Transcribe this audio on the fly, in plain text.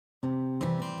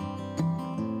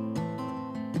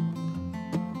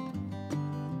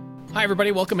Hi,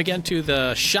 everybody. Welcome again to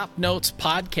the ShopNotes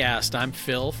Podcast. I'm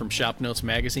Phil from ShopNotes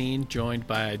Magazine, joined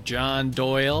by John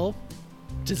Doyle,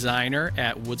 designer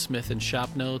at Woodsmith and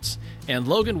ShopNotes, and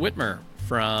Logan Whitmer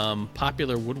from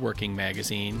Popular Woodworking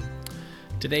Magazine.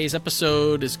 Today's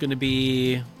episode is going to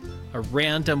be a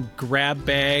random grab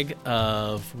bag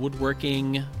of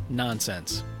woodworking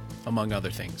nonsense, among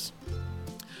other things.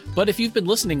 But if you've been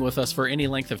listening with us for any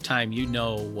length of time, you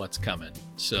know what's coming.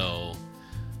 So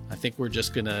I think we're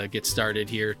just going to get started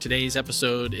here. Today's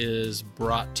episode is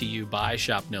brought to you by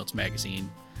ShopNotes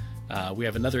Magazine. We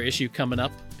have another issue coming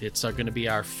up. It's going to be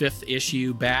our 5th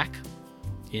issue back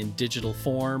in digital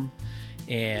form,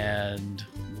 and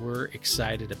we're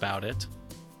excited about it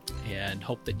and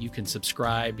hope that you can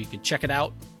subscribe. You can check it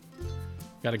out.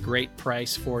 Got a great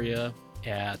price for you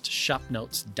at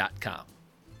shopnotes.com.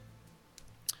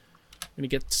 I'm going to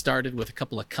get started with a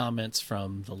couple of comments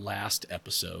from the last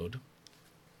episode.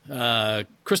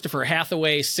 Christopher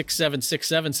Hathaway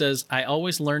 6767 says, I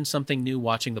always learn something new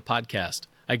watching the podcast.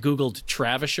 I Googled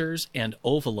Travishers and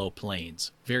Ovalo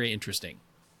planes. Very interesting.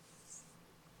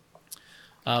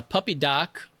 Puppy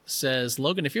Doc says,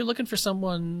 Logan, if you're looking for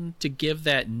someone to give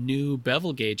that new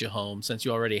bevel gauge a home, since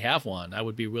you already have one, I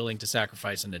would be willing to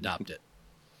sacrifice and adopt it.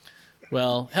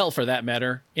 Well, hell, for that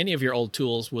matter, any of your old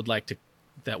tools you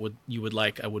would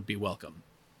like, I would be welcome.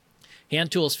 Hand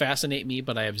tools fascinate me,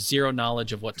 but I have zero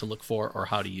knowledge of what to look for or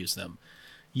how to use them.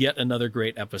 Yet another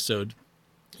great episode.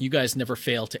 You guys never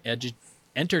fail to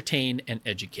entertain and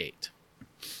educate.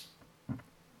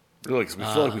 Really, 'cause we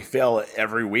feel like we fail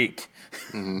every week.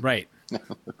 Right.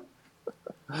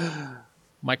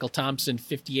 Michael Thompson,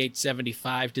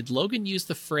 5875. Did Logan use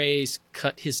the phrase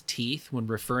cut his teeth when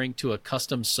referring to a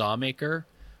custom saw maker?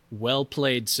 Well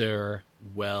played, sir.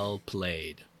 Well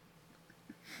played.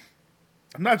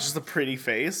 I'm not just a pretty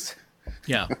face.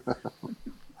 Yeah.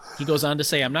 He goes on to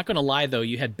say, I'm not going to lie, though.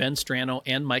 You had Ben Strano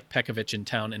and Mike Pekovich in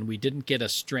town, and we didn't get a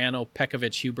Strano,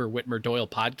 Pekovich, Huber, Whitmer, Doyle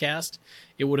podcast.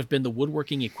 It would have been the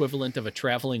woodworking equivalent of a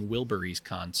traveling Wilburys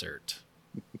concert.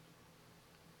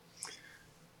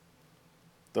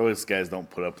 Those guys don't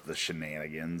put up with the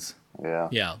shenanigans.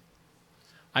 Yeah.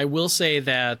 I will say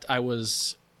that I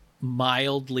was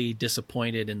mildly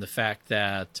disappointed in the fact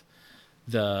that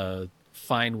the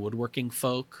fine woodworking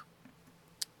folk,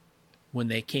 when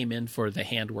they came in for the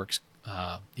Handworks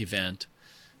event,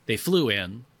 they flew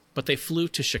in, but they flew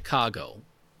to Chicago,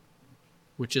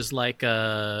 which is like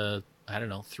a,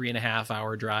 3.5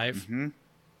 hour drive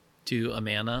to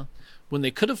Amana, when they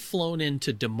could have flown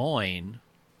into Des Moines,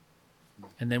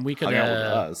 and then we could have hung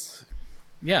out with us.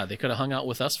 Yeah, they could have hung out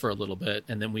with us for a little bit,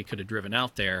 and then we could have driven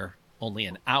out there only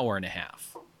an hour and a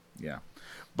half. Yeah.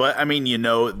 But, I mean,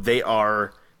 they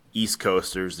are East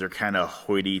Coasters. They're kind of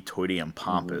hoity-toity and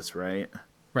pompous, right?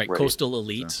 Right, coastal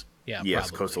elites. So, yeah, yes,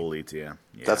 probably. Coastal elites, yeah.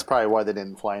 That's probably why they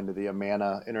didn't fly into the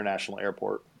Amana International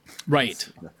Airport. Right,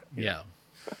 yeah.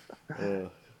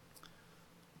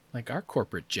 Like our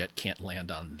corporate jet can't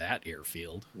land on that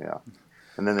airfield. Yeah.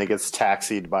 And then it gets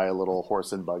taxied by a little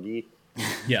horse and buggy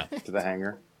to the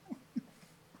hangar.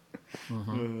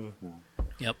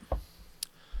 Yep.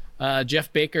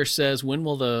 Jeff Baker says, when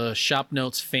will the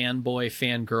ShopNotes fanboy,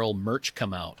 fangirl merch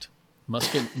come out?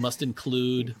 Must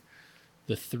include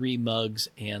the 3 mugs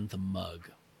and the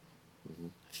mug.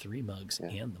 3 mugs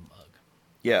and the mug.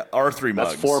 Yeah, our 3 mugs.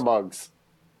 That's 4 mugs.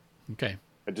 Okay.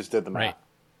 I just did the math. Right.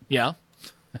 Yeah.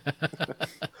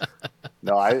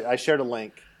 No, I shared a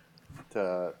link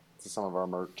to some of our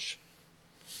merch.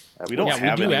 We don't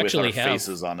have any with our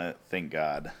faces on it, thank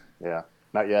God. Yeah,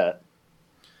 not yet.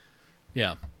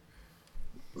 Yeah.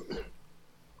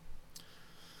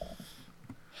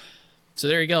 So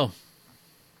there you go.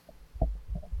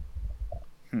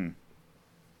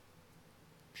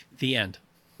 The end.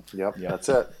 Yep, that's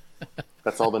it.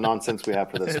 That's all the nonsense we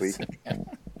have for this week.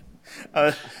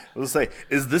 Let's say,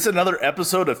 is this another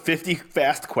episode of 50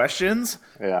 Fast Questions?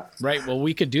 Yeah. Right, well,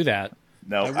 we could do that.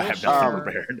 No, I have nothing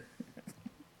prepared.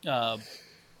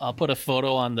 I'll put a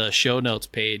photo on the show notes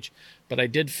page, but I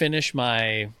did finish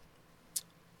my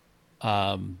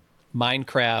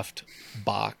Minecraft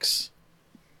box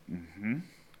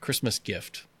Christmas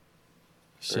gift.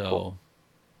 Very cool.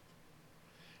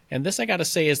 And this, I got to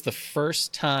say, is the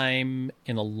first time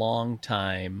in a long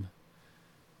time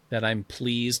that I'm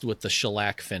pleased with the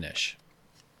shellac finish.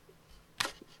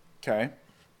 Okay.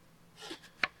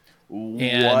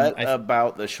 What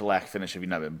about the shellac finish have you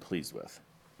not been pleased with?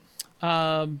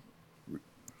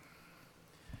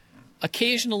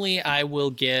 Occasionally I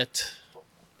will get,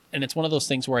 and it's one of those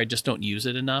things where I just don't use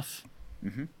it enough.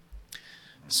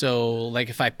 So like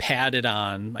if I pad it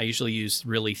on, I usually use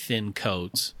really thin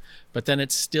coats, but then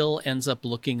it still ends up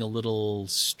looking a little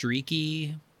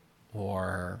streaky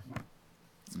or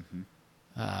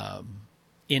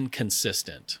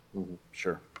inconsistent. Mm-hmm.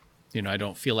 Sure. You know, I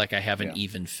don't feel like I have an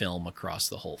even film across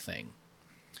the whole thing.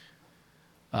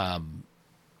 And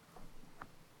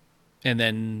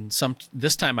then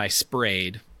this time I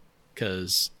sprayed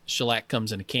because shellac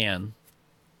comes in a can.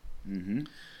 Mm-hmm.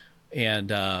 And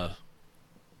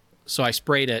so I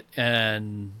sprayed it,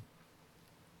 and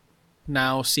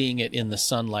now seeing it in the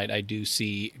sunlight, I do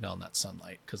see, no, not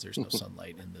sunlight, because there's no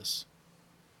sunlight in this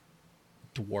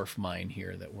dwarf mine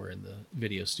here that we're in the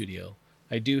video studio.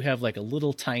 I do have like a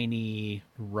little tiny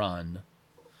run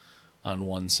on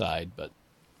one side, but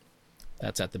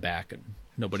that's at the back, and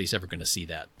nobody's ever going to see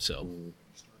that. So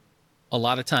a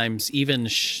lot of times, even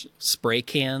spray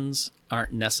cans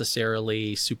aren't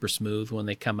necessarily super smooth when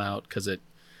they come out because it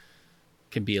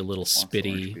can be a little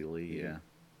spitty. Yeah.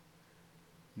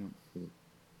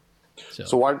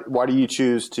 So why do you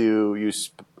choose to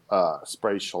use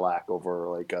spray shellac over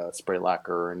like spray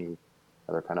lacquer or any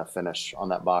other kind of finish on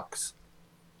that box?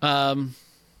 I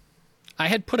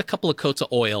had put a couple of coats of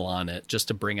oil on it just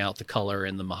to bring out the color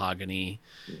and the mahogany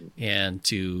and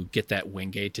to get that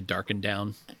Wingate to darken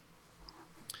down.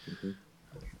 Mm-hmm.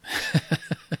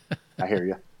 I hear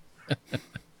you.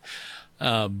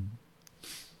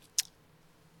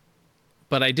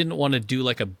 But I didn't want to do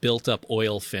like a built-up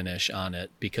oil finish on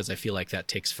it because I feel like that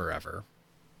takes forever.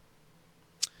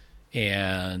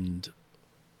 And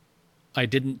I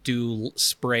didn't do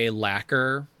spray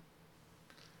lacquer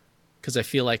because I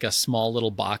feel like a small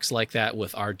little box like that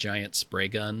with our giant spray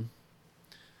gun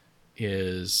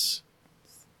that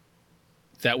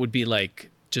would be like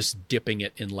just dipping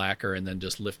it in lacquer and then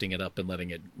just lifting it up and letting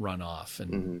it run off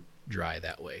and dry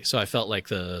that way. So I felt like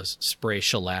the spray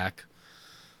shellac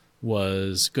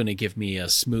was going to give me a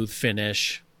smooth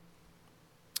finish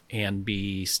and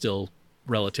be still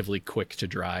relatively quick to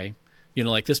dry. You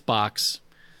know, like this box,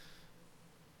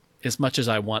 as much as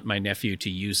I want my nephew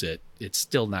to use it, it's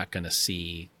still not going to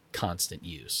see constant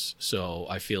use. So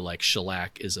I feel like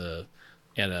shellac is a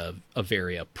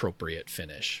very appropriate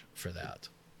finish for that.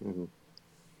 Mm-hmm.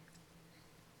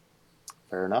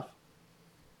 Fair enough.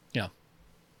 Yeah.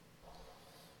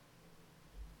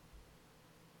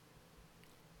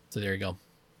 So there you go.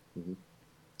 Mm-hmm.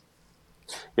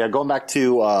 Yeah, going back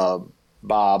to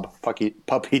Bob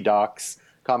Puppy Doc's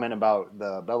comment about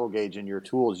the bevel gauge in your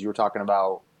tools, you were talking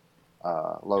about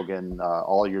Logan,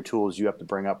 all your tools you have to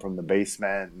bring up from the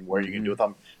basement and where you can do with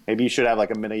them. Maybe you should have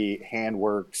like a mini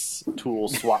Handworks tool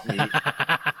swap meet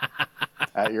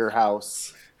at your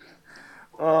house.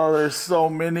 Oh, there's so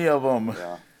many of them.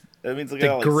 Yeah. That means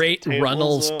The great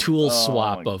Runnels tool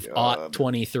swap my of God. Aught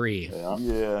 23.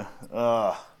 Yeah.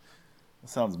 That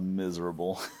sounds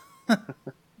miserable.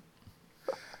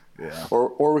 Yeah.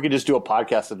 Or we could just do a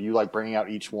podcast of you like bringing out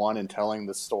each one and telling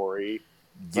the story.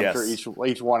 So Yes. I'm sure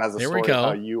each one has a story of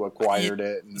how you acquired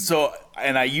it. And... So,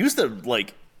 and I used to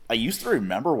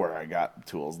remember where I got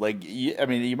tools. Like, I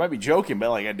mean, you might be joking,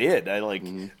 but like I did. I like,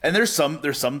 and there's some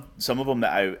of them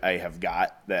that I have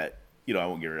got that, you know, I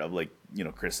won't get rid of. Like, you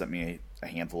know, Chris sent me a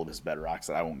handful of his bedrocks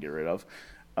that I won't get rid of.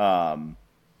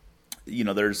 You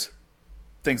know, there's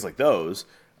things like those.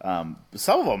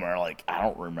 Some of them are like, I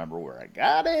don't remember where I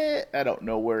got it. I don't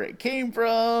know where it came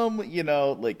from. You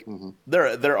know, like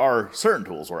there are certain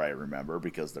tools where I remember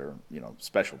because they're, you know,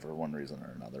 special for one reason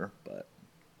or another. But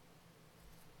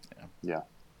yeah.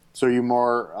 So are you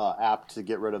more apt to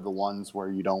get rid of the ones where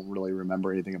you don't really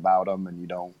remember anything about them and you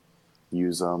don't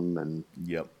use them and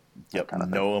Yep. kind of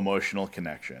No emotional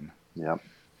connection. Yep.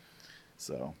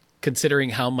 So Considering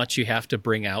how much you have to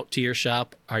bring out to your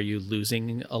shop, are you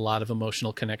losing a lot of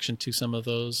emotional connection to some of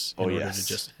those? Oh, order yes. to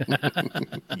just...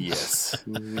 yes.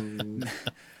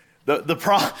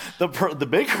 The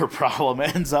bigger problem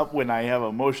ends up when I have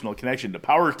emotional connection to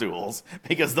power tools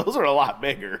because those are a lot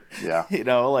bigger. Yeah. You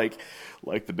know, like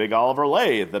the big Oliver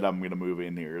lathe that I'm going to move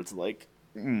in here. It's like,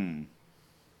 I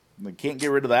can't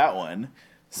get rid of that one.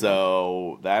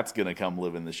 So that's going to come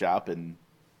live in the shop, and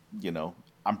you know,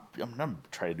 I'm gonna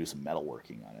try to do some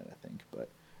metalworking on it, I think. But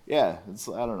yeah,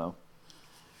 I don't know.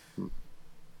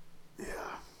 Yeah.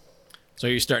 So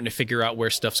you're starting to figure out where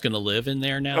stuff's going to live in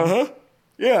there now?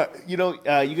 Yeah, you know,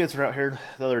 you guys were out here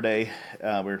the other day.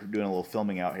 We were doing a little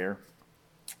filming out here.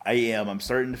 I'm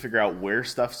starting to figure out where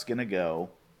stuff's gonna go,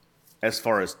 as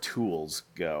far as tools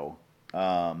go.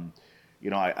 You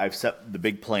know, I've set the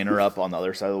big planer up on the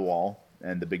other side of the wall,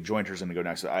 and the big jointer's going to go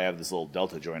next. I have this little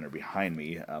Delta jointer behind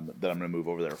me that I'm going to move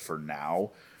over there for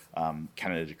now,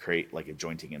 kind of to create like a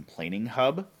jointing and planing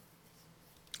hub.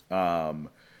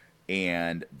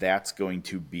 And that's going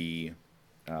to be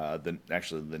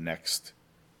the next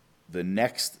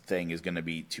thing is going to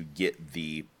be to get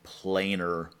the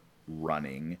planer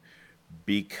running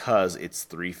because it's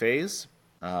 3-phase.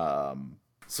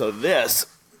 So this,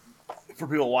 for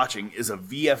people watching, is a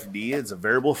VFD. It's a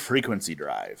variable frequency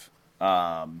drive.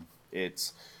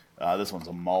 It's this one's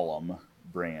a Mullum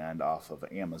brand off of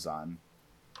Amazon.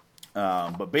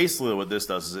 But basically what this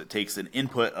does is it takes an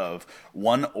input of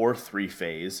 1 or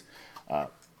 3-phase,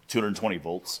 220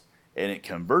 volts, and it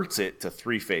converts it to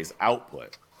 3-phase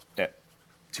output at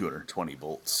 220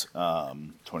 volts,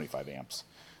 25 amps.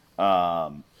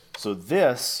 So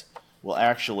this will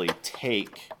actually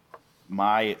take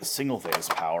my single-phase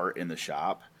power in the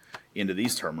shop into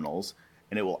these terminals,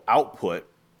 and it will output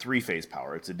 3-phase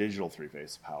power. It's a digital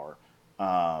 3-phase power.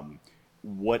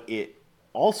 What it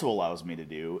also allows me to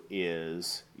do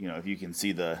is, if you can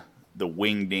see the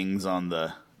wing dings on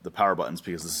the power buttons,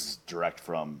 because this is direct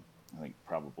from, I think,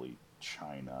 probably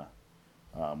China,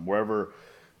 wherever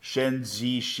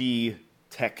Shenzhi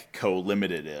Tech Co.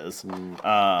 Limited is.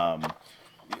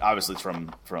 Obviously, it's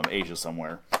from Asia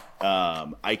somewhere.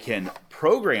 I can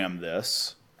program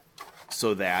this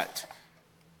so that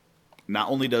not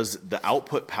only does the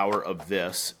output power of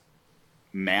this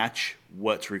match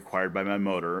what's required by my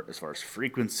motor as far as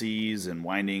frequencies and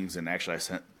windings, and actually I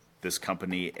sent this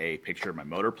company a picture of my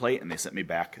motor plate, and they sent me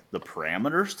back the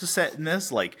parameters to set in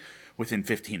this, like, within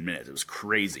 15 minutes. It was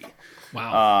crazy.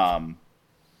 Wow.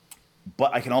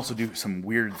 But I can also do some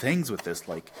weird things with this,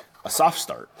 like a soft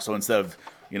start. So instead of,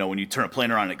 when you turn a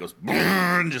planer on, it goes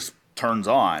and just turns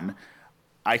on,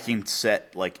 I can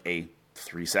set like a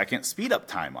 3-second speed up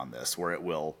time on this where it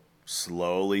will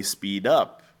slowly speed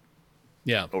up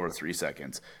over 3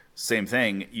 seconds. Same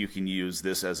thing, you can use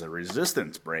this as a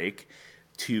resistance brake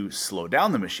to slow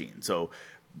down the machine. So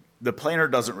the planer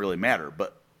doesn't really matter,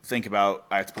 but think about,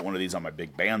 I have to put one of these on my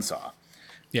big bandsaw.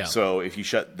 Yeah. So if you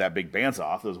shut that big bandsaw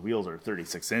off, those wheels are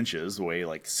 36 inches, weigh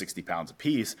like 60 pounds a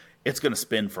piece. It's going to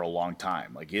spin for a long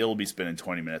time. Like, it'll be spinning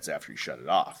 20 minutes after you shut it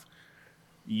off.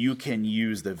 You can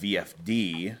use the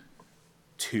VFD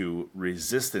to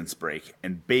resistance brake,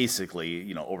 and basically,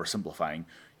 oversimplifying,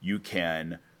 you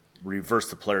can reverse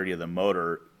the polarity of the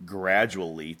motor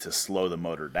gradually to slow the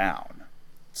motor down.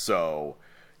 So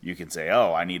you can say,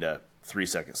 I need a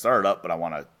 3-second startup, but I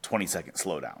want a 20-second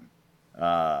slowdown.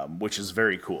 Which is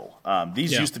very cool.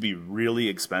 These used to be really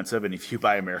expensive, and if you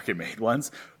buy American-made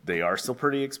ones, they are still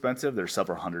pretty expensive. They're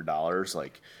several $100s,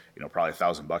 like probably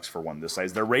 $1,000 for one this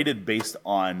size. They're rated based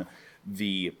on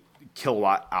the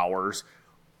kilowatt hours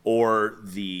or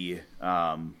the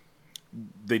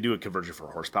they do a conversion for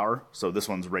horsepower. So this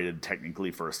one's rated technically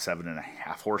for a 7.5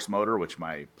 horse motor, which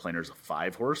my planer's a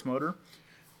 5 horse motor.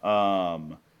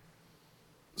 So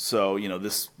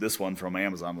this one from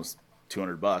Amazon was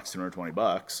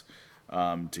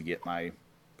 $220 to get my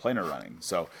planer running.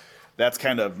 So that's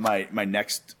kind of my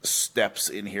next steps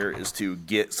in here, is to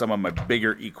get some of my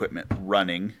bigger equipment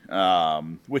running,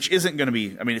 which isn't going to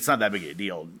be, it's not that big a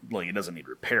deal. Like, it doesn't need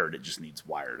repaired. It just needs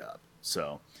wired up.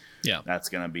 So that's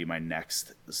going to be my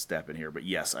next step in here. But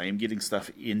yes, I am getting stuff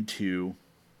into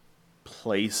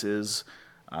places.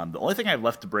 The only thing I have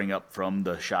left to bring up from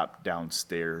the shop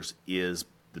downstairs is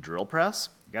the drill press.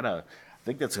 I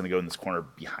think that's going to go in this corner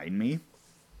behind me,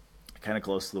 kind of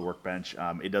close to the workbench.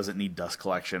 It doesn't need dust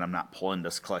collection. I'm not pulling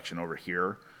dust collection over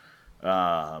here.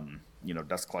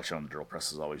 Dust collection on the drill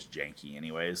press is always janky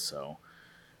anyways. So,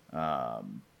 we're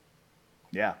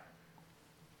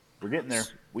getting there.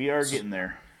 We are getting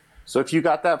there. So if you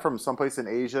got that from someplace in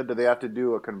Asia, do they have to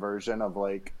do a conversion of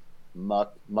like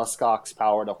muskox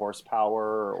power to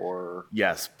horsepower, or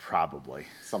yes, probably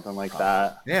something like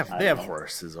that? They have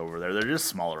horses over there. They're just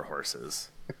smaller horses.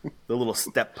 The little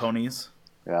step ponies.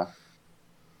 Yeah.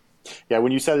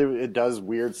 When you said it does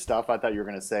weird stuff, I thought you were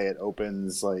going to say it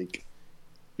opens, like,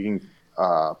 you can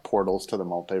portals to the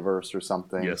multiverse or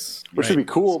something. Yes, which would be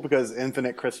cool because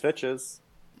infinite Chris Fitches.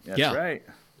 That's right.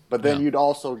 But then you'd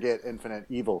also get infinite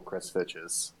evil Chris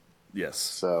Fitches. Yes.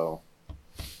 So.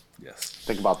 Yes.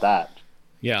 Think about that.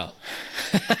 Yeah.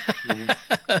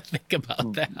 Think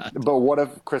about that. But what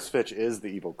if Chris Fitch is the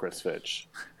evil Chris Fitch?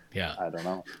 Yeah. I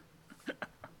don't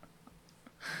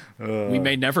know. We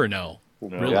may never know.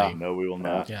 No, really. No, we will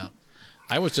not. Yeah.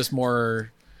 I was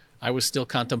still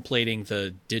contemplating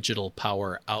the digital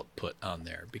power output on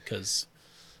there, because,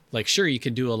 like, sure, you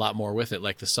can do a lot more with it,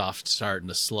 like the soft start and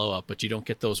the slow up, but you don't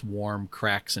get those warm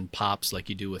cracks and pops like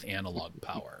you do with analog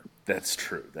power. That's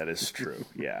true. That is true.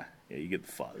 Yeah, you get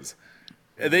the fuzz.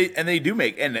 They do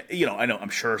make, and I know, I'm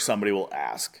sure somebody will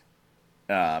ask,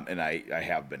 and I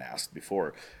have been asked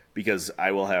before, because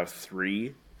I will have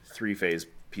three-phase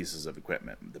pieces of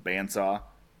equipment. The bandsaw,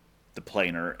 the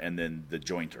planer, and then the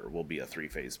jointer will be a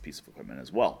three-phase piece of equipment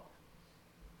as well.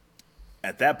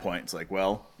 At that point, it's like,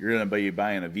 well, you're going to be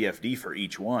buying a VFD for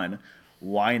each one.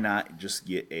 Why not just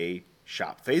get a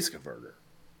shop phase converter?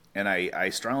 And I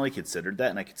strongly considered that,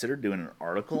 and I considered doing an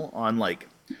article on like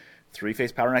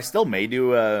three-phase power. And I still may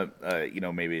do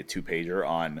maybe a 2-pager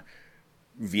on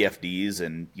VFDs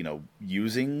and,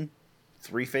 using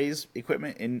three-phase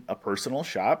equipment in a personal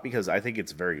shop, because I think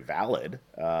it's very valid.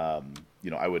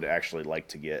 I would actually like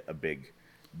to get a big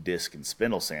disc and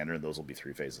spindle sander, and those will be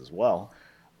three-phase as well.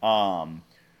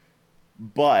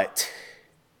 But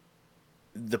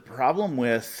the problem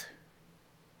with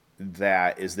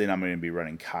that is then I'm going to be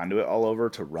running conduit all over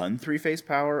to run three-phase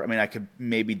power. I mean, I could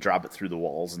maybe drop it through the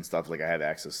walls and stuff. Like I have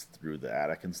access through the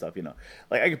attic and stuff,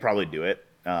 like I could probably do it.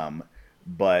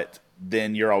 But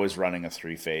then you're always running a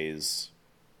three-phase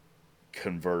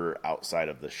converter outside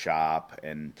of the shop.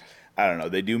 And I don't know,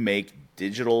 they do make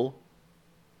digital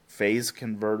phase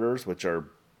converters, which are,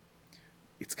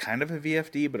 it's kind of a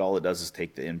VFD, but all it does is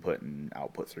take the input and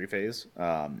output three-phase.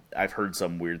 I've heard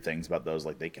some weird things about those,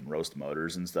 like they can roast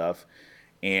motors and stuff.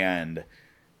 And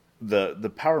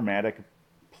the Powermatic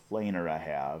planer I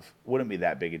have wouldn't be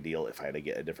that big a deal if I had to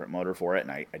get a different motor for it.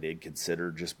 And I did consider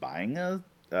just buying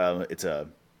it's a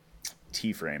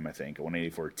T-frame, I think, a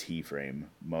 184 T-frame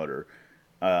motor.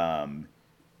 I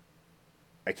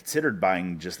considered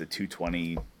buying just a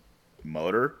 220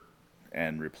 motor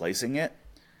and replacing it.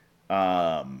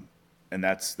 And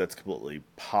that's completely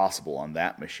possible on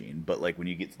that machine. But like when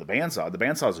you get to the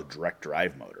bandsaw is a direct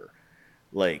drive motor.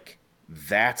 Like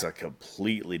that's a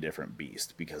completely different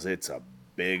beast because it's a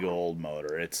big old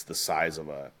motor. It's the size of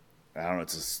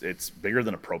it's bigger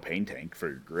than a propane tank for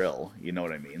your grill. You know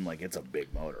what I mean? Like it's a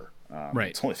big motor. Right.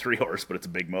 It's only 3 horse, but it's a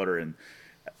big motor, and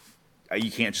you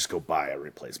can't just go buy a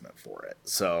replacement for it.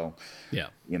 So, yeah,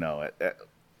 yeah.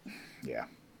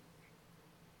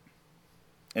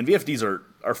 And VFDs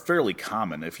are fairly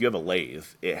common. If you have a lathe,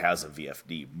 it has a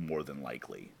VFD more than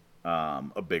likely,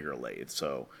 a bigger lathe.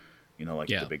 So,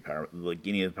 the big power, like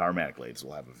any of the Powermatic lathes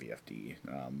will have a VFD.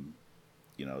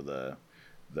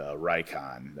 The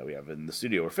Rikon that we have in the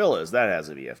studio where Phil is, that has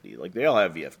a VFD. Like they all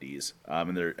have VFDs,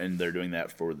 and they're doing that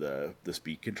for the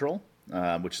speed control,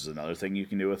 which is another thing you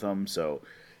can do with them. So,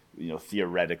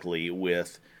 theoretically,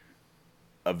 with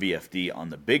a VFD on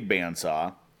the big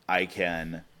bandsaw, I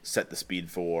can set the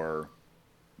speed for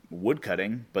wood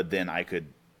cutting, but then I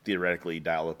could theoretically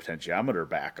dial the potentiometer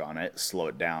back on it, slow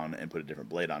it down, and put a different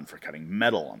blade on for cutting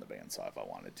metal on the bandsaw if I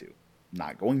wanted to.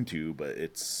 Not going to, but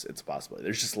it's a possibility.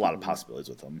 There's just a lot of possibilities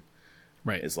with them,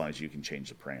 right? As long as you can change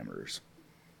the parameters.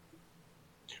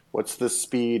 What's the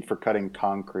speed for cutting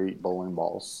concrete bowling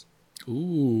balls?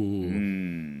 Ooh,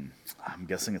 I'm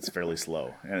guessing it's fairly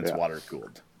slow, and it's water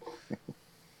cooled.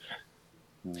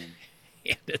 And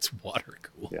it's water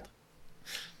cooled. Yeah,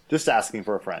 just asking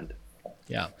for a friend.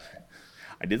 Yeah,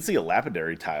 I did see a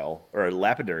lapidary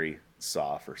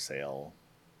saw for sale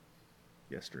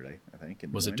yesterday, I think.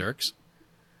 Was it Dirk's?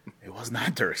 It was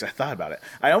not Dirk's. I thought about it.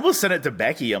 I almost sent it to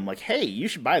Becky. I'm like, hey, you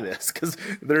should buy this because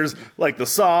there's like the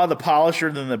saw, the polisher,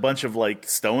 and then a bunch of like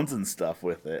stones and stuff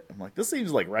with it. I'm like, this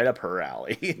seems like right up her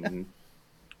alley. Mm-hmm.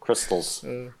 Crystals.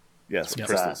 Yes, Yep.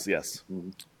 crystals. Yes.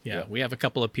 Mm-hmm. Yeah, we have a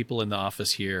couple of people in the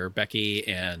office here, Becky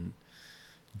and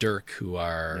Dirk, who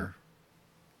are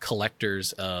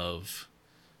collectors of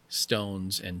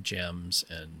stones and gems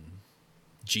and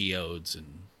geodes,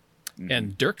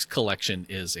 and Dirk's collection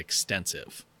is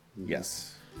extensive.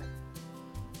 Yes.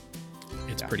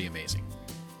 It's pretty amazing.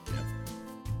 Yep.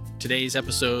 Today's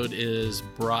episode is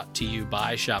brought to you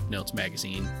by ShopNotes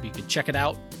Magazine. You can check it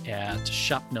out at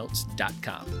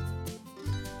shopnotes.com.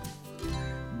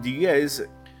 Do you guys,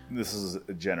 this is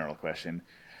a general question,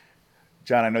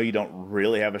 John, I know you don't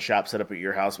really have a shop set up at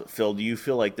your house, but Phil, do you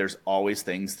feel like there's always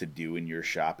things to do in your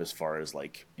shop as far as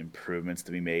like improvements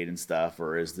to be made and stuff,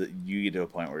 or is that you get to a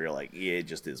point where you're like, yeah, it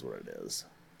just is what it is?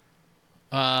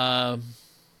 No,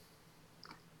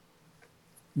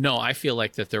 I feel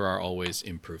like that there are always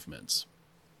improvements.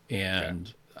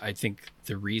 And I think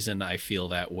the reason I feel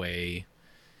that way,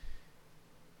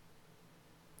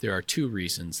 there are 2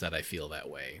 reasons that I feel that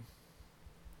way.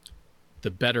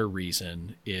 The better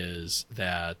reason is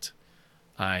that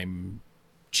I'm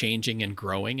changing and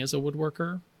growing as a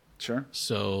woodworker. Sure.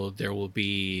 So there will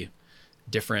be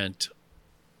different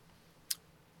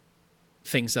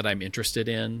things that I'm interested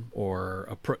in,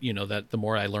 or that the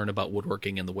more I learn about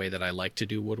woodworking and the way that I like to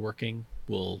do woodworking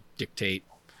will dictate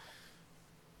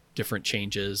different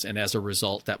changes. And as a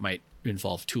result, that might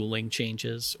involve tooling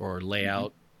changes or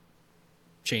layout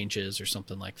changes or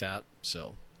something like that.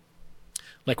 So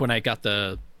like when I got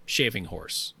the shaving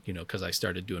horse, because I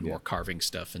started doing more carving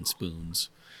stuff and spoons,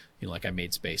 like I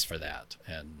made space for that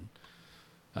and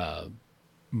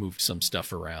moved some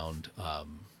stuff around.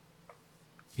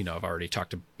 I've already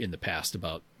talked in the past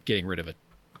about getting rid of a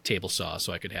table saw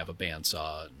so I could have a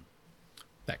bandsaw and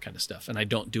that kind of stuff. And I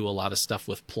don't do a lot of stuff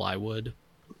with plywood,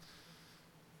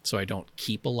 so I don't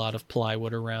keep a lot of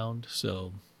plywood around.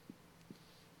 So,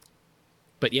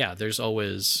 but yeah, there's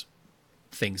always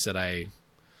things that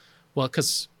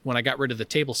because when I got rid of the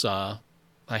table saw,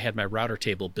 I had my router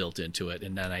table built into it,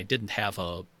 and then I didn't have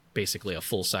basically a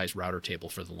full-size router table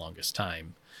for the longest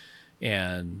time.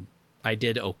 And I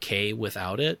did okay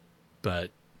without it,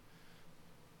 but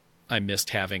I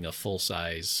missed having a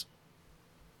full-size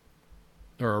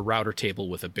or a router table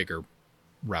with a bigger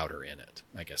router in it,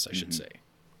 I guess I should say,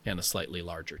 and a slightly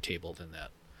larger table than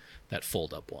that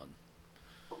fold-up one.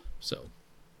 So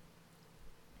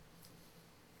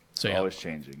yeah. Always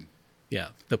changing. Yeah.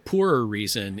 The poorer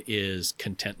reason is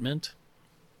contentment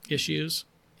issues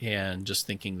and just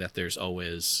thinking that there's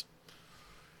always,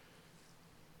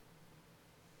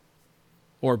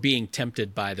 or being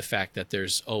tempted by the fact that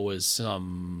there's always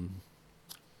some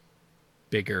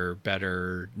bigger,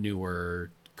 better, newer,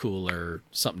 cooler,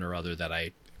 something or other that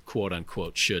I quote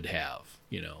unquote should have,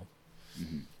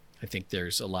 I think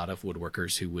there's a lot of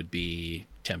woodworkers who would be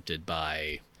tempted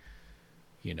by,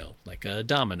 like a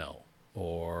domino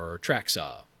or track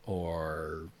saw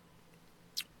or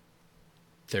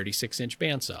 36-inch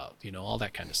bandsaw, all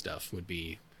that kind of stuff would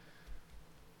be,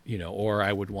 or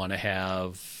I would want to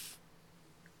have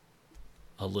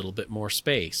a little bit more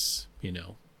space,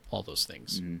 all those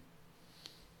things. Mm-hmm.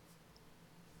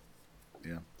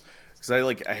 Yeah. Because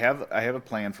I have a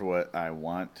plan for what I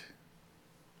want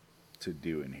to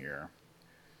do in here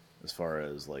as far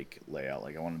as like layout.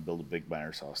 Like I want to build a big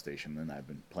binder saw station, and I've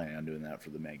been planning on doing that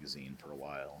for the magazine for a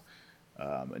while.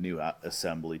 A new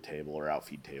assembly table or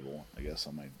outfeed table, I guess,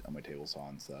 on my table saw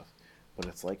and stuff. But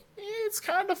it's like it's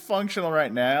kind of functional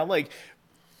right now. Like,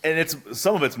 and it's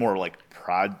some of it's more like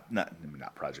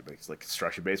not project based, like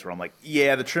construction based, where I'm like,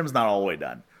 yeah, the trim's not all the way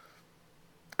done.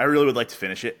 I really would like to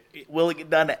finish it. Will it get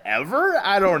done ever?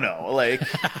 I don't know. Like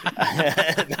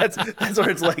that's where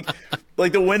it's like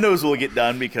the windows will get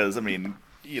done because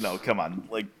come on,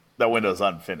 like that window's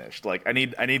unfinished. Like I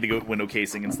need to go window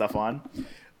casing and stuff on.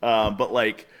 But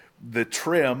like the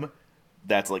trim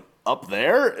that's like up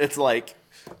there, it's like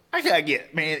I gotta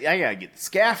get the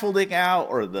scaffolding out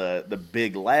or the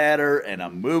big ladder, and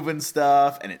I'm moving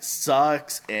stuff and it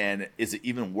sucks. And is it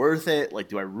even worth it? Like,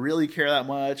 do I really care that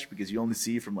much? Because you only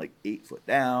see from like 8 foot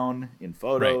down in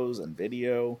photos and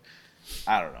video.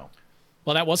 I don't know.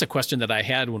 Well, that was a question that I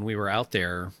had when we were out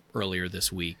there earlier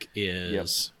this week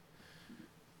is,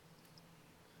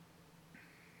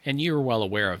 and you were well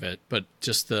aware of it, but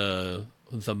just the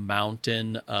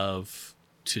mountain of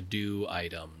to-do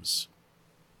items,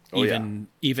 even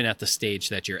at the stage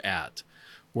that you're at,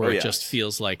 where it just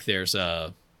feels like there's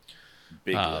a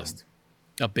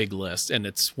big list. And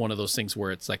it's one of those things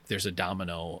where it's like there's a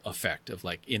domino effect of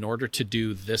like, in order to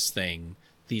do this thing,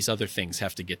 these other things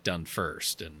have to get done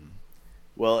first. And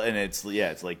it's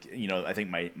like, I think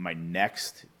my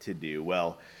next to do,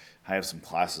 I have some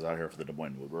classes out here for the Des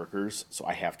Moines woodworkers, so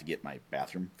I have to get my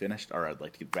bathroom finished, or I'd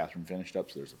like to get the bathroom finished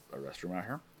up, so there's a restroom out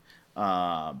here.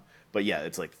 But yeah,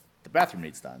 it's like the bathroom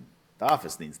needs done, the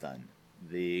office needs done,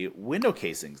 the window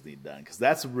casings need done, because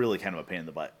that's really kind of a pain in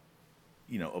the butt.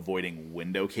 Avoiding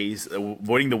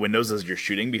the windows as you're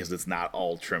shooting because it's not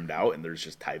all trimmed out and there's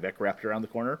just Tyvek wrapped around the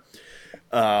corner.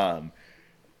 But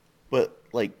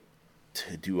like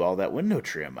to do all that window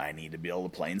trim, I need to be able to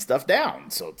plane stuff down.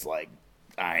 So it's like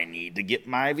I need to get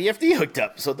my VFD hooked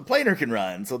up so the planer can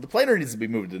run. So the planer needs to be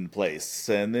moved into place.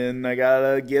 And then I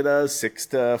gotta get a 6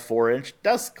 to 4 inch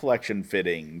dust collection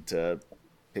fitting to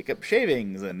pick up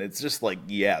shavings. And it's just like,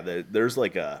 there's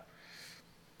like a...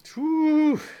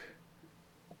 Whew,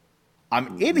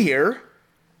 I'm in here,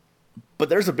 but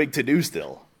there's a big to-do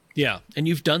still. Yeah, and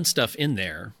you've done stuff in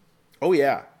there. Oh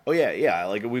yeah.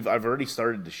 Like I've already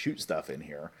started to shoot stuff in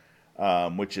here,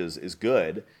 which is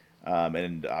good.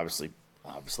 And obviously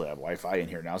I have Wi-Fi in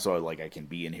here now, so like I can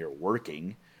be in here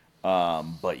working.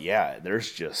 But yeah,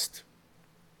 there's just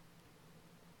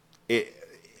it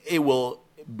will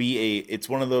be it's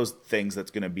one of those things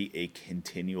that's going to be a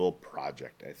continual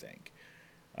project, I think.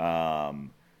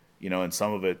 And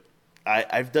some of it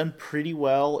I've done pretty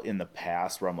well in the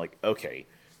past where I'm like, okay,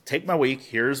 take my week.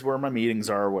 Here's where my meetings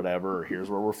are, or whatever. Or here's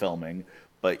where we're filming.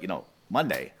 But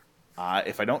Monday,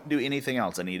 if I don't do anything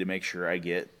else, I need to make sure I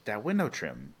get that window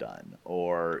trim done.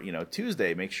 Or,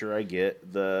 Tuesday, make sure I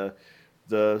get the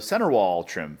center wall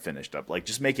trim finished up. Like,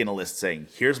 just making a list saying,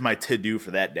 here's my to-do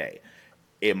for that day.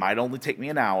 It might only take me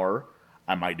an hour.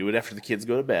 I might do it after the kids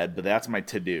go to bed, but that's my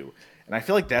to-do. And I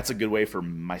feel like that's a good way for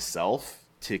myself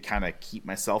to kind of keep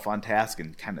myself on task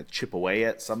and kind of chip away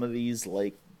at some of these,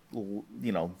 like,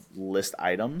 list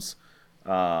items.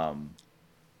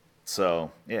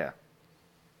 So, yeah.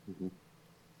 Mm-hmm.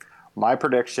 My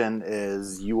prediction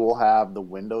is you will have the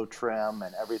window trim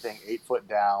and everything 8 foot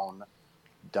down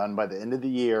done by the end of the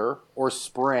year or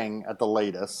spring at the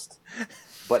latest.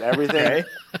 But everything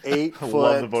 8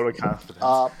 foot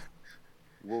up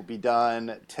will be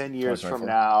done 10 years from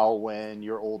now when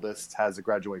your oldest has a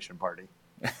graduation party.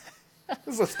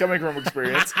 This is coming from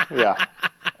experience. Yeah.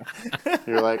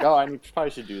 You're like, oh,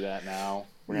 probably should do that now.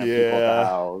 We're going to have people at the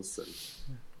house.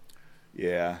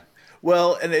 Yeah.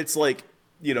 Well, and it's like,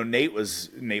 Nate,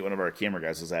 one of our camera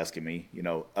guys, was asking me,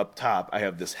 up top, I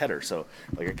have this header. So,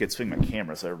 like, I could swing my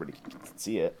camera so everybody can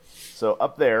see it. So,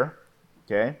 up there,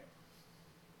 okay,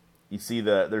 you see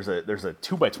there's a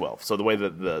 2x12. So, the way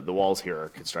that the walls here are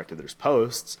constructed, there's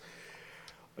posts,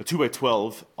 a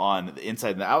 2x12 on the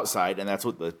inside and the outside, and that's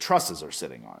what the trusses are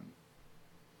sitting on.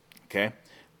 Okay?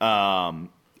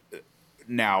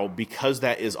 Now, because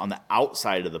that is on the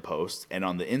outside of the post and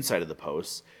on the inside of the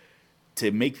posts,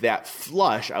 to make that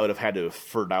flush, I would have had to have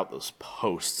furred out those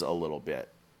posts a little bit.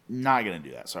 Not going to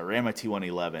do that. So I ran my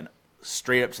T111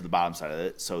 straight up to the bottom side of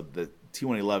it. So the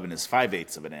T111 is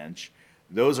 5/8 of an inch.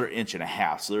 Those are 1.5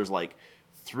 inches. So there's like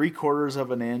 3/4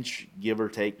 of an inch, give or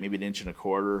take, maybe 1.25 inches,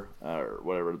 or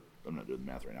whatever. I'm not doing the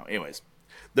math right now. Anyways,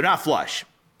 they're not flush.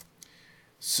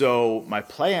 So my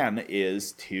plan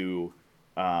is to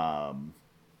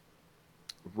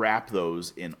wrap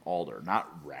those in alder. Not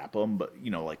wrap them, but,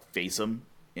 like face them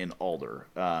in alder.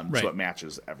 Right. So it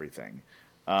matches everything.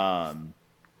 And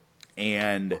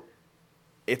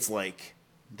it's like,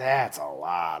 that's a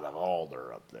lot of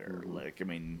alder up there. Mm-hmm. Like, I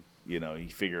mean, you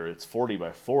figure it's 40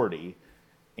 by 40,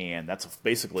 and that's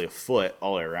basically a foot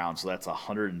all the way around. So that's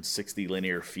 160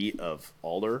 linear feet of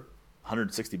alder,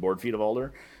 160 board feet of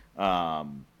alder. That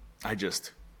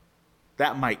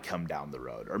might come down the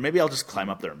road. Or maybe I'll just climb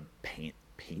up there and paint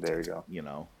there it. You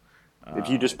go. If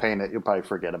you just paint it, you'll probably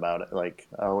forget about it. Like,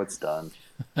 oh, it's done.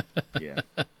 Yeah.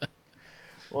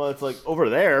 Well, it's like over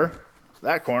there,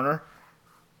 that corner.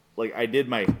 Like I did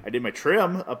my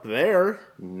trim up there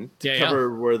to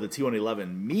cover where the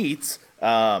T111 meets,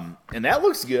 and that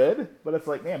looks good. But it's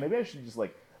like, man, maybe I should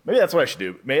maybe that's what I should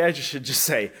do. Maybe I should just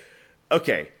say,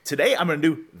 okay, today I'm going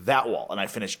to do that wall, and I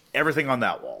finish everything on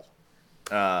that wall.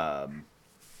 I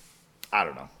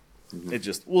don't know.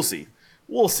 Mm-hmm.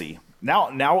 We'll see.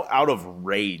 Now, out of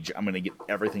rage, I'm going to get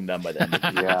everything done by the end of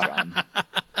the year, John.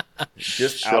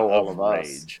 Just show out all of us.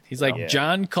 rage. He's like,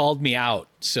 John called me out,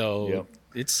 so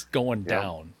it's going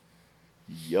down.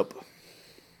 Yep.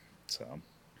 So,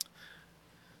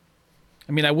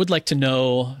 I mean, I would like to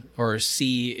know or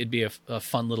see, it'd be a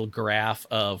fun little graph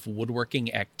of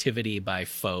woodworking activity by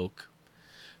folk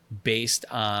based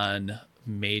on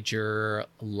major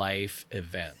life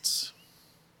events.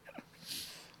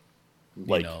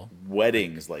 Like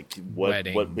weddings, what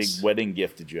big wedding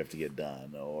gift did you have to get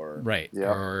done, or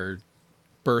or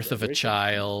birth of a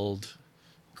child,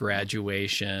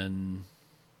 graduation,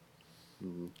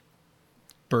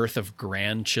 birth of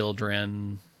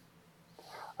grandchildren.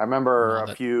 I remember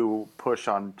a few push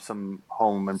on some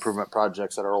home improvement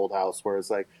projects at our old house where it's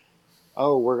like,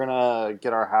 oh, we're gonna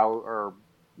get our house or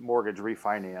mortgage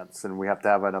refinance, and we have to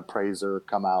have an appraiser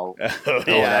come out.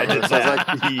 I was like,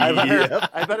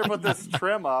 I better put this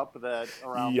trim up that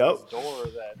around this door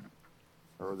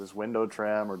or this window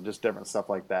trim or just different stuff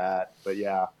like that. But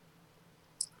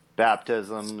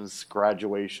baptisms,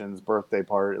 graduations, birthday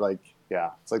party,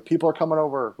 it's like people are coming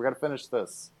over. We got to finish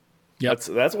this. Yep.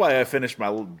 That's why I finished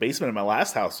my basement in my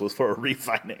last house was for a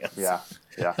refinance. Yeah.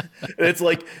 It's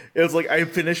like I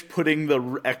finished putting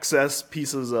the excess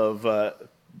pieces of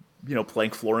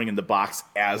plank flooring in the box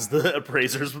as the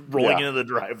appraiser's rolling into the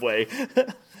driveway.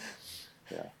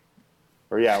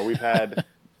 We've had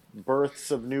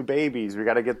births of new babies. We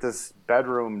got to get this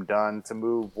bedroom done to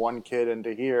move one kid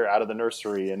into here out of the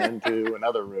nursery and into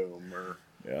another room or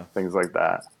things like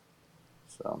that.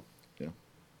 So,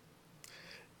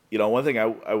 one thing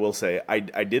I will say, I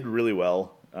did really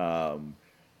well.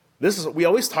 We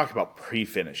always talk about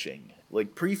pre-finishing.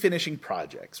 Like pre-finishing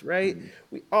projects, right? Mm-hmm.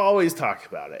 We always talk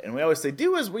about it. And we always say,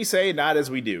 do as we say, not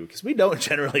as we do. Because we don't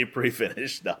generally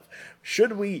pre-finish stuff.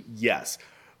 Should we? Yes.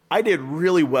 I did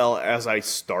really well as I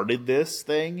started this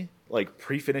thing. like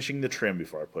pre-finishing the trim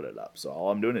before I put it up. So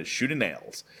all I'm doing is shooting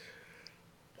nails.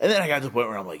 And then I got to the point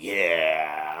where I'm like,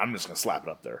 yeah, I'm just going to slap it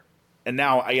up there. And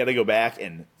now I got to go back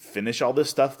and finish all this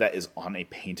stuff that is on a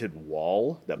painted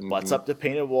wall, that butts up to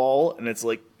painted wall. And it's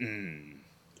like,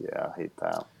 yeah, I hate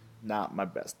that. Not my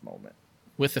best moment.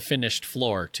 With a finished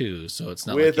floor, too. So it's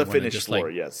not with like a finished floor,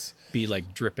 yes. Be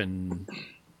like dripping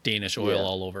Danish oil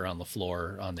all over on the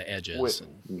floor, on the edges.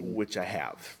 Which I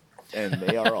have. And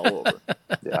they are all over.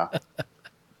 Yeah.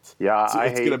 Yeah, So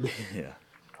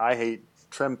I hate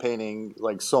trim painting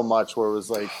like so much, where it was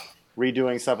like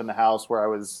redoing stuff in the house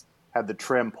where I had the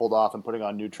trim pulled off and putting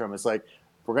on new trim. It's like,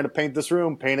 if we're going to paint this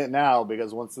room, paint it now,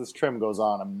 because once this trim goes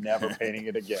on, I'm never painting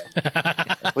it again.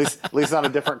 At least not a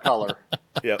different color.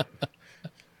 Yep.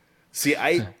 See,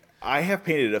 I have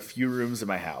painted a few rooms in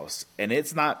my house, and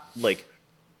it's not like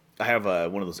I have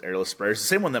one of those airless sprayers, the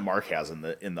same one that Mark has in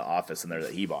the office in there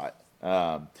that he bought.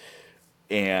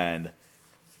 And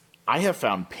I have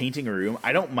found painting a room.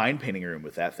 I don't mind painting a room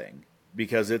with that thing,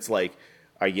 because it's like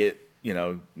I get,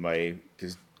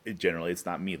 because generally it's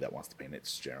not me that wants to paint it.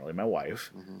 It's generally my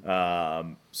wife.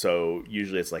 So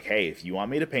usually it's like, hey, if you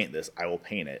want me to paint this, I will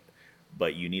paint it,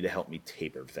 but you need to help me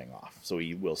tape everything off. So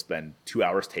we will spend 2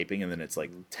 hours taping, and then it's like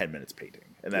 10 minutes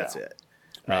painting, and that's it.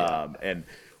 Right. And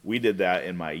we did that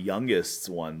in my youngest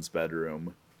one's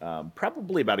bedroom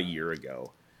probably about a year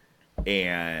ago,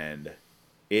 and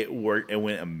it worked. It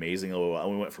went amazingly well.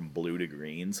 We went from blue to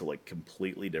green, so like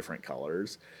completely different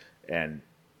colors, and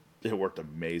it worked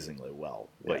amazingly well.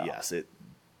 But yes,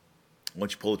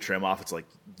 once you pull the trim off, it's like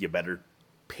you better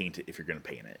paint it if you're going to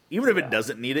paint it. Even if it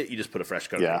doesn't need it, you just put a fresh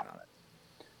coat of paint on it.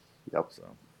 Yep. So,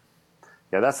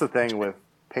 yeah, that's the thing with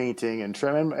painting and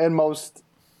trim and most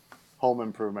home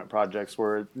improvement projects,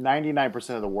 where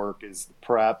 99% of the work is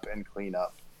prep and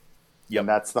cleanup. Yep. And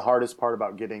that's the hardest part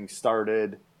about getting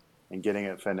started and getting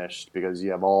it finished, because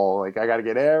you have I got to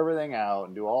get everything out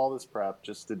and do all this prep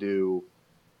just to do,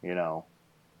 a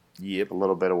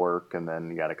little bit of work, and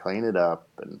then you got to clean it up.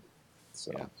 And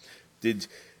so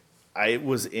I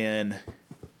was in,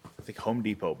 I think, Home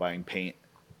Depot buying paint.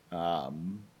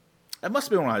 It must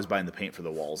have been when I was buying the paint for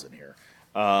the walls in here.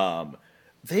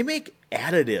 They make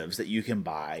additives that you can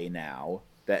buy now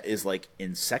that is like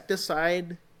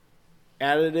insecticide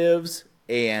additives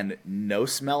and no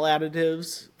smell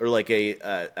additives, or like a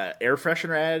air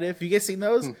freshener additive. Have you guys seen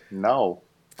those? No.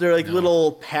 They're like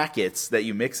little packets that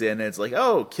you mix in, and it's like,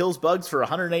 kills bugs for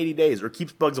 180 days, or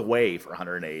keeps bugs away for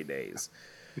 180 days.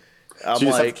 So you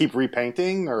just have to keep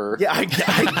repainting, or? Yeah, I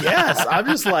guess. I'm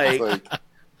just like...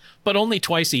 But only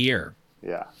twice a year.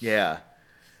 Yeah. Yeah.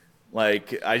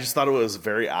 Like, I just thought it was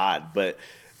very odd. But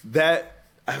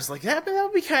I was like, that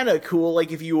would be kind of cool.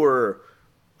 Like, if you were,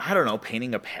 I don't know,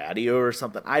 painting a patio or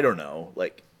something. I don't know.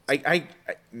 Like, I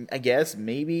guess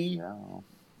maybe. No.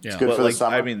 Yeah. It's good for the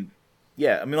summer. I mean,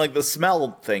 like the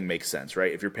smell thing makes sense,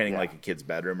 right? If you're painting like a kid's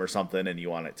bedroom or something, and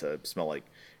you want it to smell like,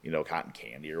 cotton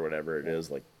candy or whatever it is,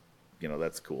 like,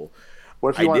 that's cool.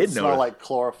 What if you want it to smell like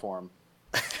chloroform?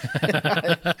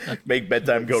 Make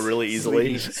bedtime go really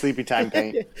easily. Sleepy time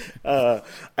paint.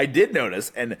 I did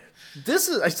notice, and I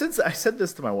said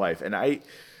this to my wife, and I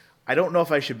don't know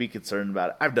if I should be concerned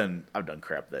about it. I've done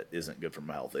crap that isn't good for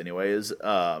my health anyways.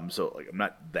 So like I'm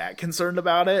not that concerned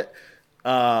about it.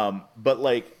 But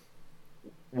like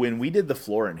when we did the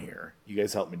floor in here, you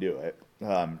guys helped me do it.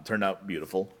 Turned out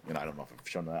beautiful. I don't know if I've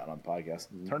shown that on the podcast.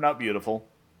 Turned out beautiful.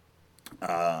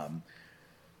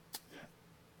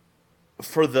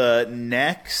 For the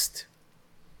next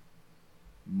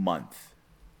month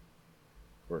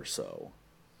or so,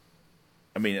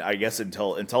 I mean, I guess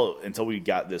until we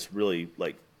got this really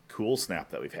like cool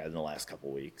snap that we've had in the last couple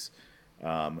weeks,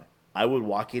 I would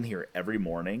walk in here every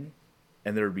morning,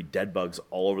 and there would be dead bugs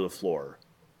all over the floor,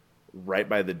 right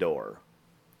by the door.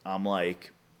 I'm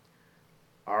like,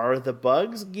 are the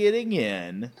bugs getting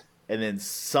in? And then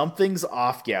something's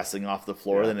off-gassing off the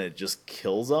floor, then it just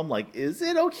kills them. Like, is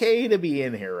it okay to be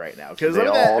in here right now? Because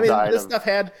this stuff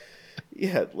had,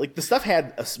 the stuff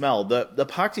had a smell. The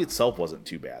epoxy itself wasn't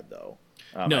too bad though.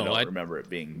 I don't remember it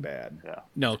being bad. Yeah.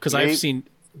 No, because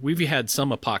we've had some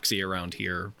epoxy around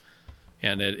here,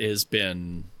 and it has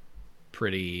been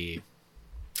pretty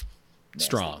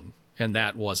strong, and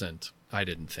that wasn't. I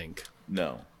didn't think.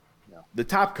 No. The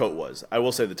top coat was. I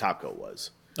will say the top coat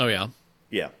was. Oh yeah.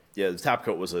 Yeah. Yeah, the top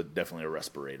coat was definitely a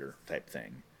respirator type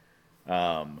thing,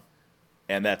 and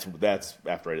that's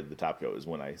after I did the top coat is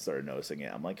when I started noticing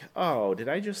it. I'm like, oh, did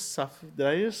I just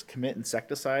commit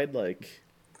insecticide, like,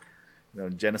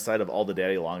 genocide of all the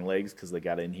daddy long legs because they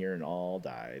got in here and all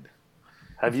died?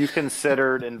 Have you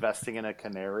considered investing in a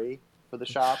canary for the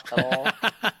shop at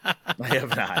all? I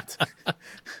have not.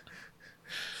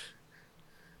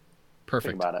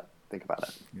 Perfect. Think about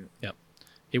it. Yep.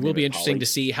 It will be interesting to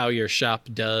see how your shop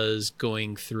does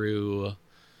going through,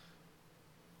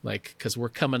 like, because we're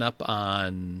coming up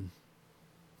on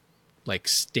like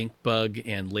stink bug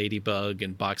and ladybug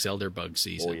and box elderbug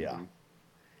season. Oh yeah.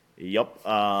 Yep.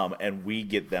 And we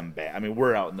get them back. I mean,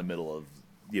 we're out in the middle of,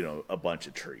 a bunch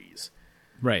of trees.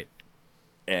 Right.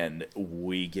 And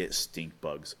we get stink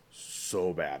bugs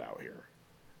so bad out here.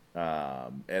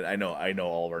 And I know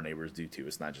all of our neighbors do too.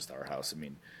 It's not just our house. I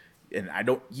mean, and how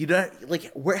do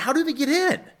they get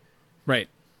in? Right.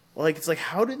 Like, it's like,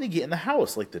 how do they get in the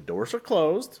house? Like, the doors are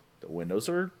closed, the windows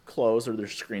are closed, or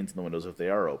there's screens in the windows if they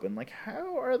are open. Like,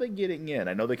 how are they getting in?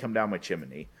 I know they come down my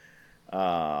chimney.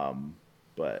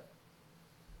 But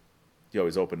you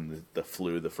always open the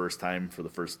flue the first time for the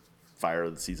first fire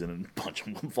of the season and a bunch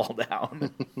of them fall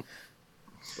down.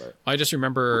 But I just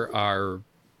remember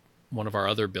one of our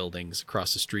other buildings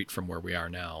across the street from where we are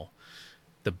now,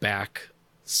 the back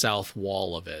south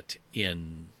wall of it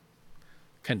in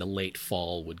kind of late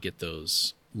fall would get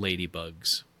those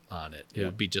ladybugs on it. It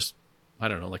would be just, I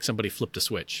don't know, like somebody flipped a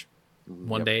switch.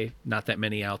 One day, not that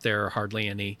many out there, hardly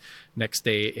any. Next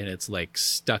day, and it's like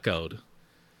stuccoed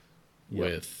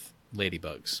with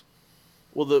ladybugs.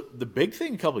 Well, the big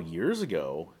thing a couple of years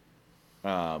ago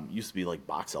used to be like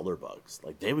box elder bugs.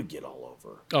 Like, they would get all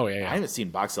over. Oh, yeah. I haven't seen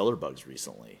box elder bugs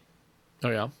recently. Oh,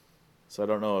 yeah? So I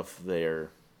don't know if they're...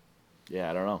 Yeah,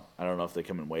 I don't know. I don't know if they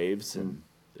come in waves and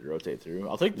they rotate through.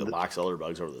 I'll take the box elder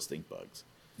bugs over the stink bugs.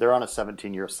 They're on a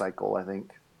 17-year cycle, I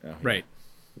think. Oh, yeah. Right.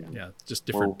 Yeah, just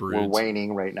different broods. We're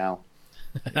waning right now.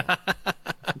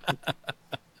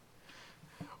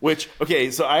 Which,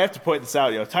 okay, so I have to point this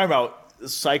out. Talking about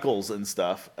cycles and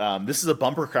stuff. This is a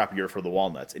bumper crop year for the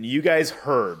walnuts, and you guys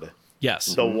heard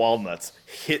the walnuts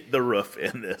hit the roof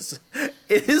in this.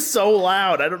 It is so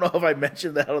loud. I don't know if I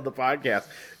mentioned that on the podcast.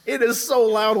 It is so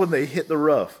loud when they hit the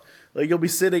roof. Like, you'll be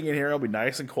sitting in here, it'll be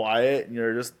nice and quiet, and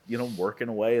you're just, working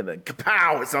away, and then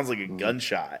kapow! It sounds like a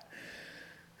gunshot.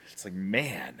 It's like,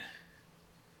 man.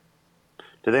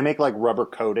 Do they make like rubber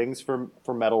coatings for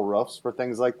metal roofs for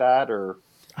things like that, or?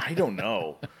 I don't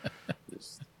know.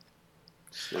 Just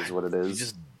is what it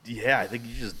is. I think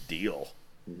you just deal.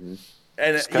 Mm-hmm.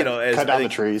 And just cut down the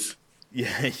trees.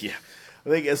 Yeah. I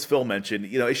think, as Phil mentioned,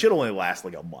 it should only last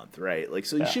like a month, right? Like,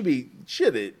 so it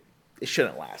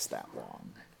shouldn't last that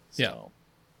long. So. Yeah.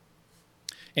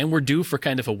 And we're due for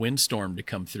kind of a windstorm to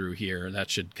come through here. That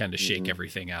should kind of shake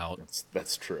everything out.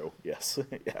 That's true. Yes.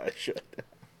 Yeah, it should.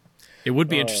 It would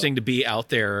be interesting to be out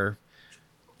there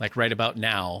like right about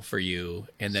now for you,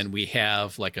 and then we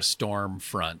have like a storm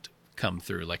front come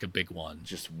through, like a big one.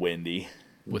 Just windy.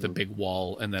 With a big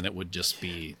wall, and then it would just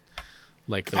be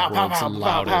like the pow, world's pow,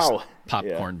 loudest pow, pow.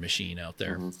 popcorn machine out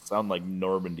there. Sound like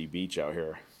Normandy Beach out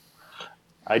here.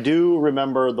 I do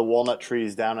remember the walnut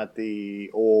trees down at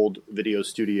the old video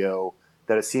studio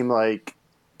that it seemed like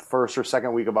first or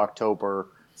second week of October,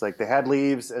 it's like they had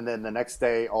leaves, and then the next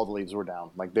day all the leaves were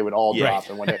down. Like they would all drop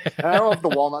in one day. And I don't know if the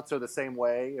walnuts are the same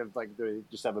way. If like they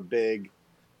just have a big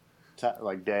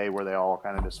day where they all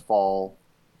kind of just fall.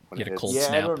 Get a cold snap.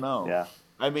 snap. I don't know. Yeah.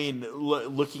 I mean,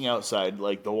 looking outside,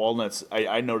 like the walnuts,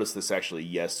 I noticed this actually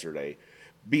yesterday,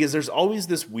 because there's always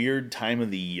this weird time of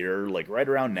the year, like right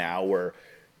around now, where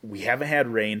we haven't had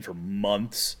rain for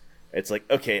months. It's like,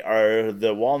 okay, are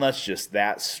the walnuts just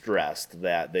that stressed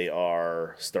that they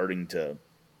are starting to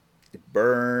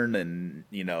burn and,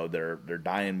 they're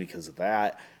dying because of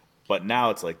that? But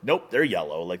now it's like, nope, they're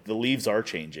yellow. Like the leaves are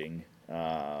changing.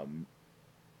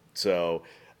 So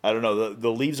I don't know.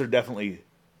 The leaves are definitely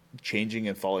changing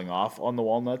and falling off on the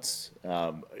walnuts.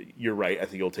 You're right. I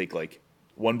think it'll take like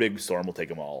one big storm will take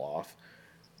them all off.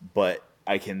 But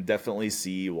I can definitely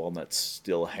see walnuts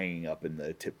still hanging up in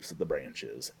the tips of the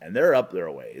branches, and they're up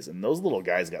their ways. And those little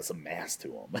guys got some mass to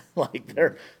them. Like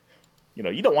they're,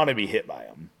 you don't want to be hit by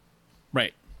them.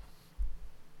 Right.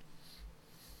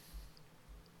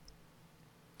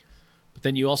 But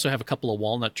then you also have a couple of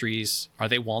walnut trees. Are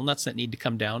they walnuts that need to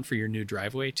come down for your new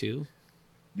driveway too?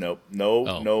 Nope.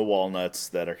 No walnuts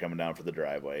that are coming down for the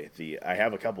driveway. I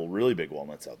have a couple really big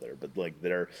walnuts out there, but like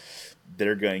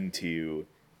they're going to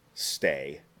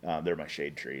stay. They're my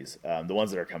shade trees. The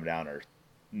ones that are coming down are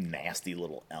nasty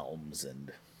little elms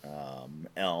and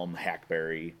elm,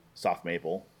 hackberry, soft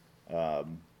maple.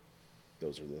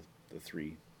 Those are the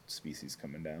three species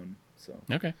coming down. So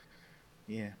okay.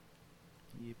 Yeah.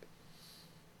 Yep.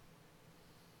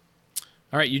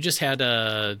 All right, you just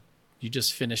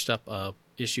finished up a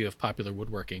issue of Popular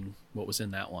Woodworking. What was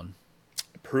in that one?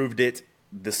 Approved it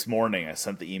this morning. I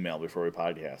sent the email before we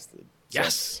podcasted.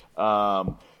 Yes.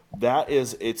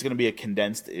 It's going to be a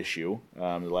condensed issue.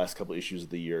 The last couple issues of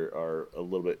the year are a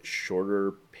little bit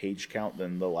shorter page count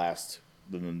than the rest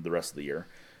of the year,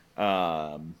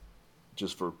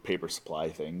 just for paper supply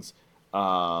things.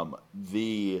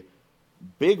 The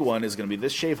big one is going to be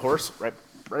this shave horse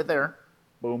right there.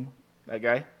 Boom, that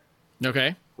guy.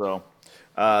 Okay. So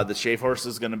the shave horse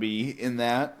is going to be in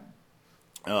that.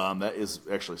 That is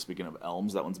actually, speaking of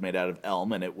elms, that one's made out of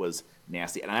elm, and it was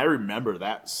nasty. And I remember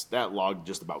that log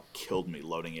just about killed me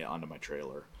loading it onto my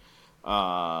trailer.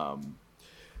 And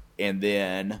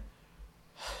then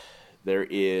there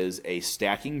is a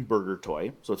stacking burger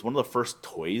toy. So it's one of the first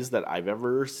toys that I've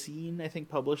ever seen, I think,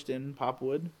 published in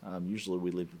Popwood. Usually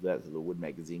we leave that to the Wood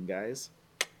Magazine guys.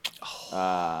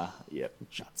 Yep,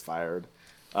 shots fired.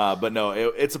 But no,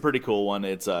 it's a pretty cool one.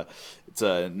 It's a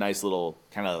nice little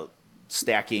kind of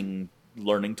stacking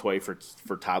learning toy for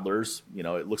toddlers.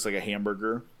 It looks like a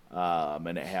hamburger,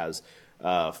 and it has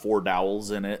 4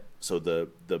 dowels in it, so the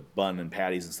bun and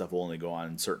patties and stuff will only go on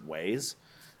in certain ways.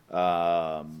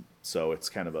 So it's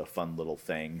kind of a fun little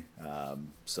thing.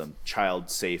 Some child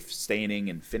safe staining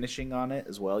and finishing on it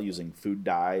as well, using food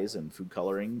dyes and food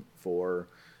coloring for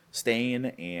stain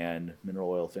and mineral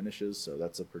oil finishes. So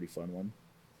that's a pretty fun one.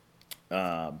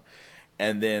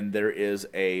 And then there is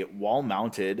a wall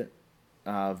mounted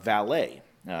valet.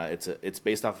 It's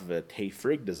based off of a Tay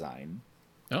Frigg design.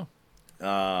 Oh.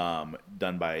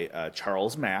 Done by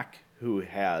Charles Mack, who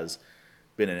has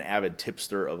been an avid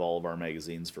tipster of all of our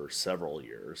magazines for several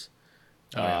years.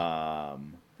 Oh, yeah.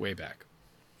 Way back.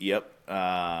 Yep.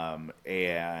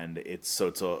 And it's a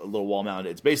little wall mounted.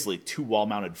 It's basically 2 wall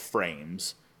mounted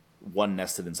frames, one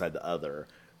nested inside the other.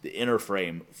 The inner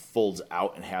frame folds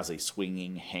out and has a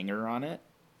swinging hanger on it.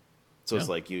 So it's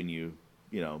like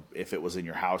if it was in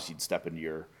your house, you'd step into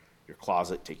your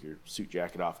closet, take your suit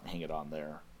jacket off, and hang it on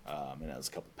there. And it has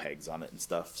a couple pegs on it and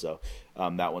stuff. So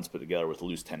that one's put together with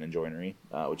loose tenon joinery,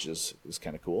 which is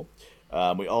kind of cool.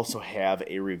 We also have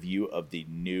a review of the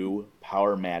new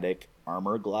Powermatic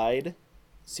Armor Glide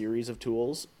series of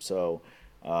tools. So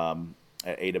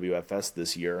at AWFS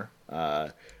this year,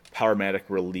 Powermatic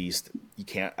released.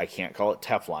 I can't call it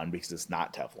Teflon because it's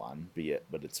not Teflon,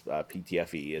 but it's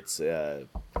PTFE.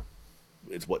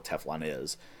 It's what Teflon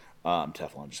is.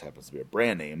 Teflon just happens to be a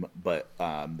brand name, but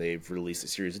they've released a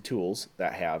series of tools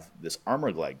that have this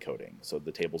armor glide coating. So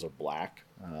the tables are black,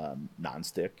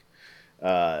 non-stick,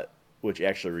 which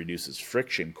actually reduces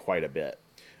friction quite a bit.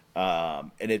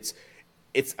 And it's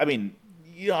on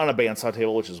a bandsaw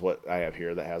table, which is what I have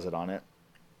here that has it on it.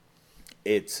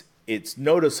 It's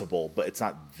noticeable, but it's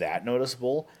not that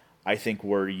noticeable. I think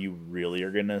where you really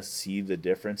are going to see the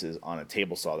difference is on a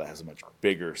table saw that has a much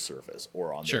bigger surface,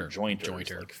 or on their jointer.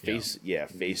 Like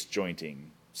face jointing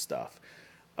stuff.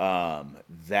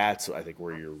 That's, I think,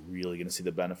 where you're really going to see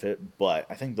the benefit, but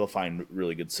I think they'll find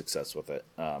really good success with it.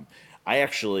 One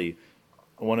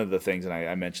of the things, and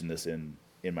I mentioned this in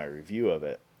my review of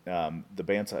it, the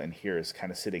bandsaw in here is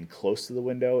kind of sitting close to the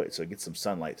window, so it gets some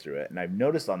sunlight through it. And I've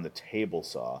noticed on the table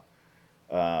saw,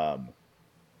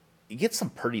 you get some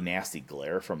pretty nasty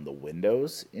glare from the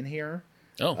windows in here.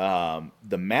 Oh.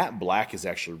 The matte black is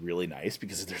actually really nice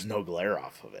because there's no glare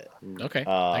off of it. Okay,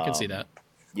 I can see that.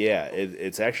 Yeah,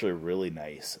 it's actually really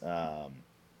nice.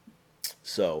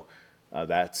 So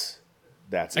that's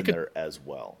in there as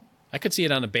well. I could see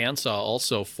it on a bandsaw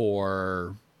also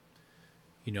for,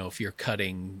 if you're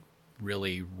cutting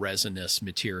really resinous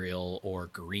material or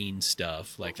green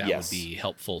stuff, like that would be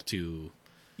helpful to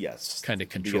kind of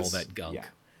control that gunk. Yeah.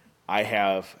 I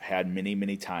have had many,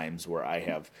 many times where I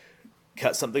have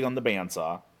cut something on the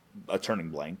bandsaw, a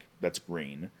turning blank that's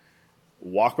green,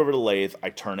 walk over to the lathe, I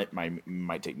turn it,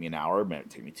 might take me an hour, might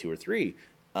take me 2 or 3,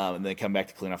 and then come back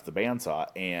to clean off the bandsaw,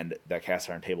 and that cast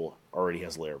iron table already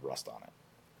has a layer of rust on it.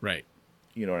 Right.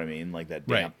 You know what I mean? Like that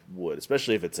damp wood,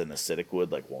 especially if it's an acidic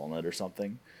wood like walnut or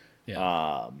something.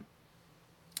 Yeah.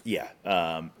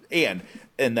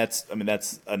 And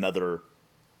that's another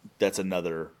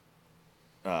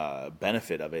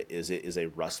benefit of it is a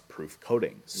rust-proof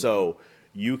coating. So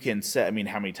you can set.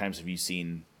 How many times have you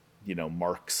seen,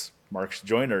 Mark's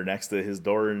joiner next to his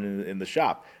door in the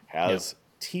shop has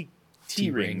T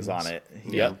rings on it.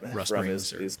 Rust from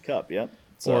rings his cup. Yep.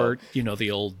 So, or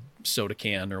the old soda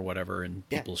can or whatever in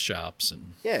people's shops.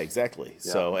 And exactly.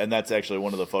 Yeah. So, and that's actually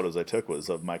one of the photos I took was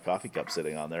of my coffee cup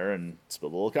sitting on there and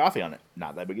spilled a little coffee on it.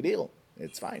 Not that big a deal.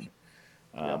 It's fine.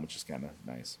 Which is kind of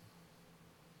nice.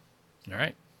 All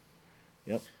right.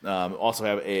 Yep. Also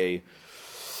have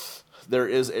there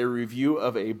is a review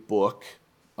of a book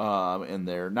in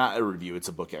there. Not a review, it's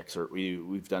a book excerpt.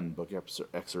 We've done book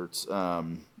excerpts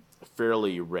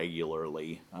fairly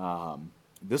regularly.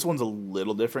 This one's a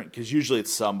little different because usually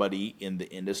it's somebody in the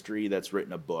industry that's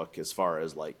written a book as far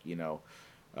as like,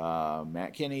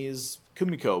 Matt Kinney's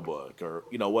Kumiko book or,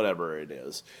 whatever it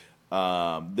is.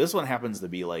 This one happens to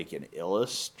be like an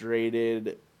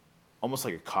illustrated, almost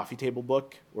like a coffee table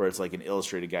book where it's like an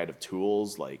illustrated guide of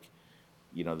tools. Like,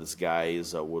 this guy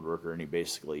is a woodworker and he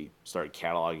basically started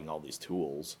cataloging all these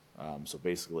tools. So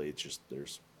basically it's just,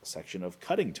 there's a section of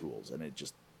cutting tools and it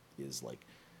just is like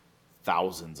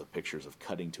thousands of pictures of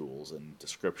cutting tools and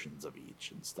descriptions of each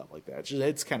and stuff like that.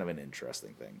 It's kind of an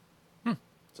interesting thing.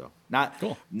 So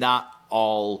not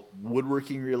all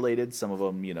woodworking related. Some of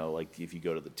them, like if you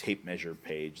go to the tape measure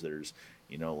page, there's,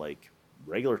 like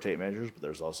regular tape measures, but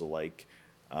there's also like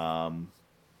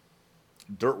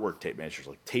dirt work tape measures,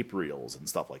 like tape reels and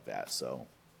stuff like that. So,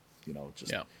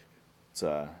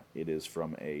 it is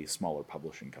from a smaller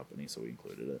publishing company, so we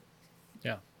included it.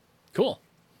 Yeah. Cool.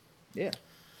 Yeah.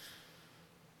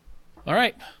 All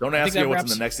right. Don't ask me what's in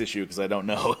the next issue because I don't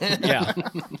know. Yeah.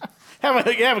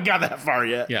 haven't got that far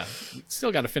yet. Yeah.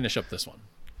 Still got to finish up this one.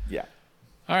 Yeah.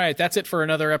 All right. That's it for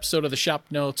another episode of the Shop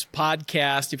Notes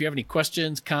Podcast. If you have any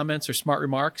questions, comments, or smart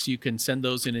remarks, you can send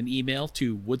those in an email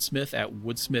to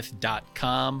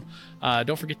woodsmith@woodsmith.com.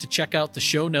 Don't forget to check out the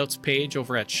show notes page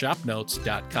over at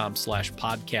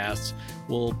shopnotes.com/podcasts.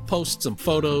 We'll post some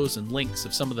photos and links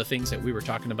of some of the things that we were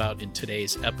talking about in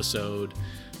today's episode.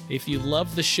 If you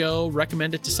love the show,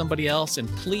 recommend it to somebody else, and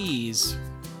please,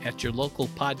 at your local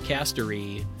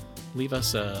podcastery, leave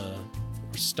us a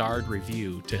starred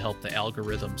review to help the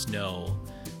algorithms know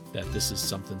that this is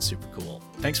something super cool.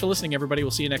 Thanks for listening, everybody.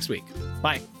 We'll see you next week.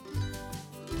 Bye.